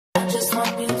just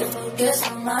want you to focus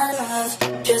on my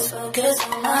love. Just focus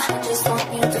on my, I just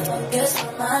want you to focus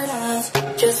on my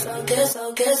love. Just focus,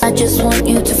 focus. I just want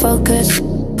you to focus.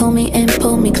 Pull me in,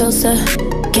 pull me closer.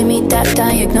 Give me that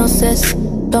diagnosis.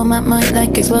 Blow my mind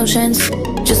like explosions.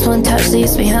 Just one touch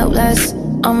leaves me helpless.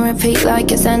 On repeat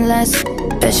like it's endless.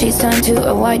 Bet she's turned to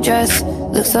a white dress.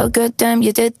 Looks so good, damn,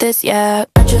 you did this, yeah.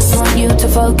 I just want you to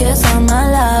focus on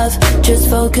my love. Just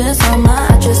focus on my,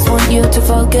 I just want you to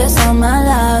focus on my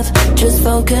love. Just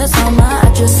focus on my,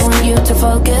 I just want you to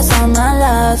focus on my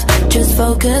love. Just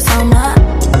focus on my,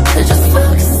 just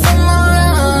focus on my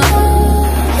love.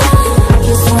 I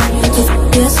just want you to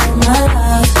focus on my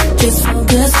love. Just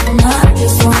focus on my, I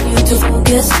just want you to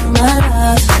focus on my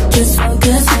love. Just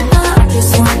focus on my, I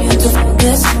just want you to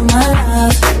focus on my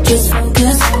love. Just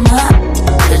focus on my,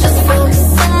 just focus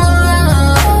on my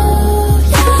love,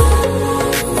 yeah.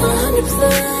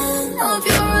 100% of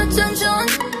your attention,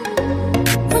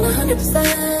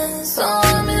 100%, so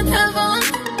I'm in heaven.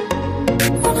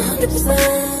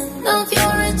 100% of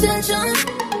your attention,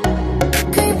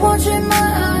 keep watching my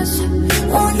eyes,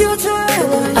 want you to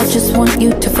realize. I just want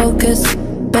you to focus.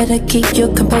 Better keep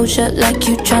your composure, like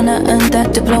you tryna earn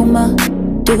that diploma.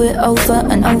 Do it over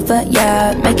and over,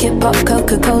 yeah. Make it pop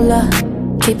Coca-Cola.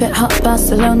 Keep it hot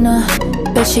Barcelona.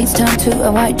 Bedsheets turn to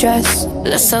a white dress.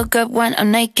 Looks so good when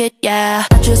I'm naked, yeah.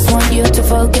 I just want you to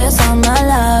focus on my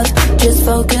love. Just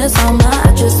focus on my,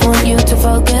 I just want you to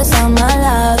focus on my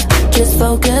love. Just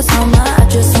focus on my, I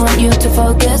just want you to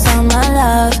focus on my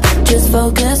love. Just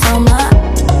focus on my,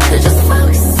 just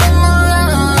focus on my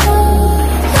love.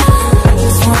 I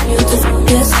just want you to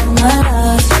focus on my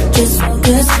love. Just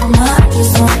focus on my, I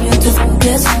just want you to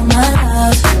focus on my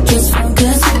love. Just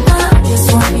focus on my, I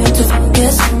just want you to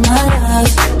focus on my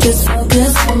love. Just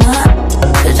focus on my,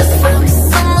 just focus on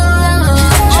my love.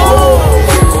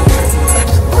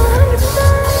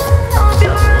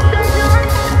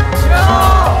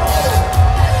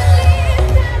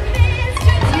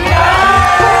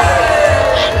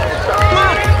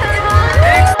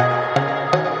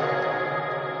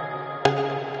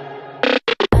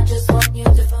 I just want you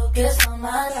to focus on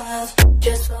my love.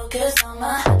 Just focus on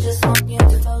my, I just want you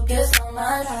to focus on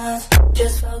my love.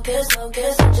 Just focus,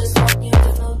 focus, I just want you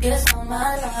to focus on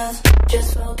my love.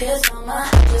 Just focus on my,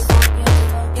 I just want you to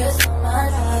focus on my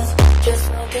love. Just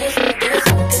focus, focus, focus,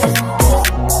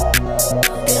 focus,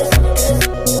 focus,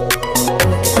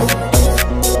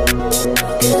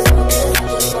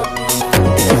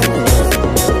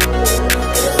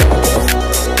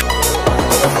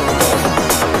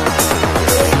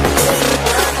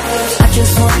 I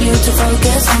just want you to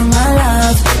focus on my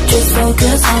love. Just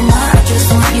focus on my, I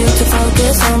just want you to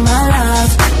focus on my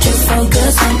love. Just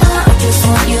focus on my, I just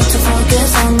want you to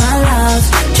focus on my love.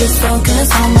 Just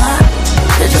focus on my